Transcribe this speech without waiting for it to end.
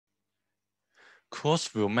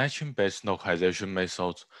Cross-view matching-based localization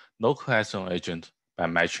methods localize an agent by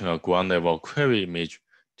matching a ground-level query image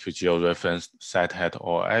to georeferenced satellite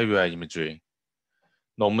or area imagery.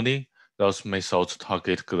 Normally, those methods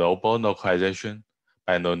target global localization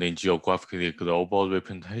by learning geographically global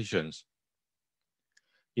representations.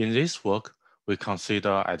 In this work, we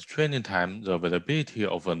consider at training time the availability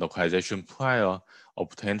of a localization prior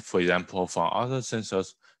obtained, for example, from other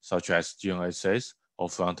sensors such as GNSS or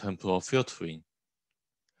from temporal filtering.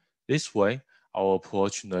 This way, our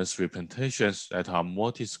approach learns representations that are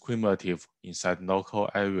more discriminative inside local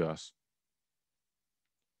areas.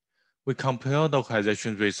 We compare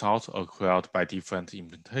localization results acquired by different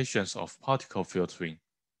implementations of particle filtering.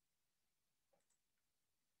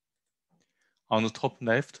 On the top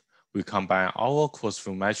left, we combine our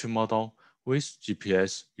cross-view matching model with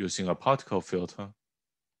GPS using a particle filter.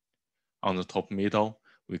 On the top middle,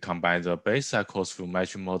 we combine the baseline cross-view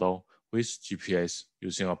matching model with GPS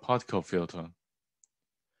using a particle filter.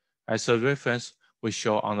 As a reference, we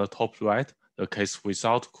show on the top right the case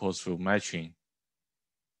without cross-view matching.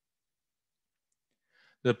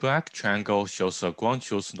 The black triangle shows the ground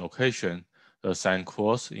truth location, the sign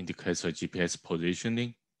cross indicates the GPS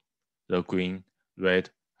positioning, the green, red,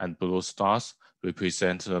 and blue stars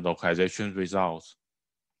represent the localization results.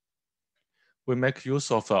 We make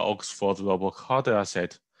use of the Oxford robot car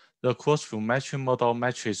dataset. The cross-view matching model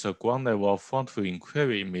matches the ground-level front-view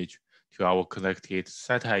inquiry image to our collected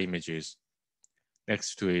satellite images.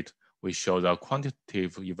 Next to it, we show the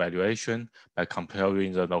quantitative evaluation by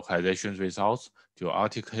comparing the localization results to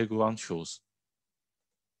RTK ground truth.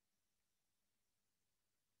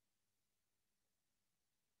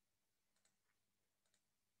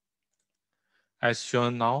 As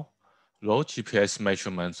shown now, raw GPS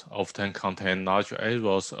measurements often contain large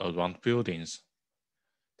errors around buildings.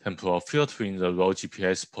 Temporal filtering the raw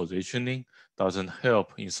GPS positioning doesn't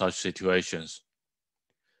help in such situations.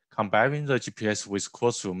 Combining the GPS with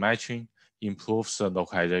cross-view matching improves the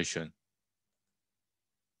localization.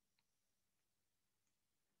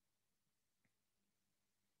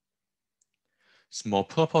 Small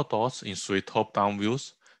purple dots in 3 top-down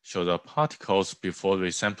views show the particles before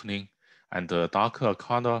resampling, and the darker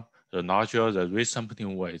color, the larger the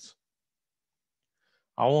resampling weight.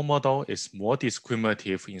 Our model is more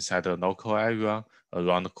discriminative inside the local area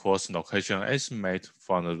around cross-location estimate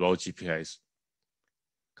from the raw GPS.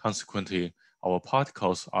 Consequently, our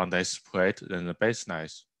particles are less spread than the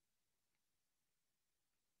baselines.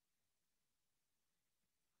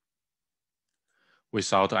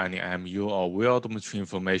 Without any MU or wheel odometry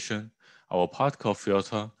information, our particle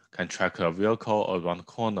filter can track a vehicle around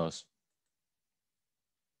corners.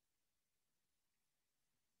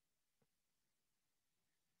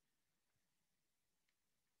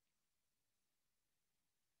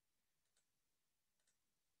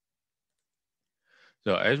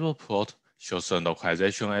 The error plot shows the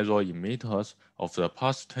localization error in meters of the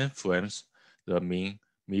past 10 frames, the mean,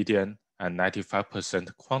 median, and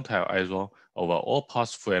 95% quantile error over all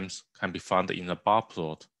past frames can be found in the bar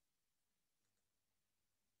plot.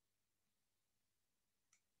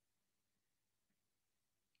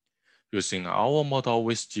 Using our model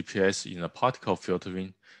with GPS in the particle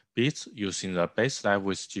filtering, bits using the baseline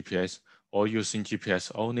with GPS or using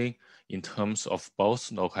GPS only in terms of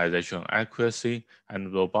both localization accuracy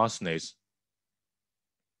and robustness.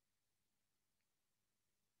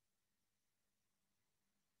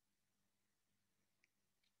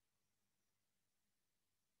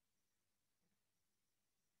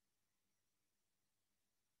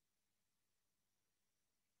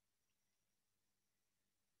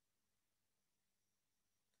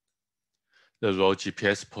 The raw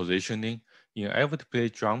GPS positioning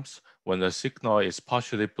inevitably jumps when the signal is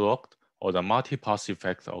partially blocked or the multipass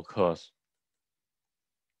effect occurs.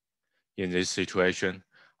 In this situation,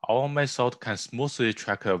 our method can smoothly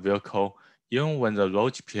track a vehicle even when the raw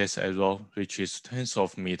GPS error reaches tens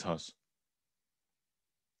of meters.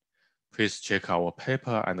 Please check our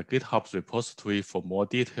paper and GitHub repository for more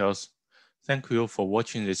details. Thank you for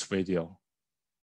watching this video.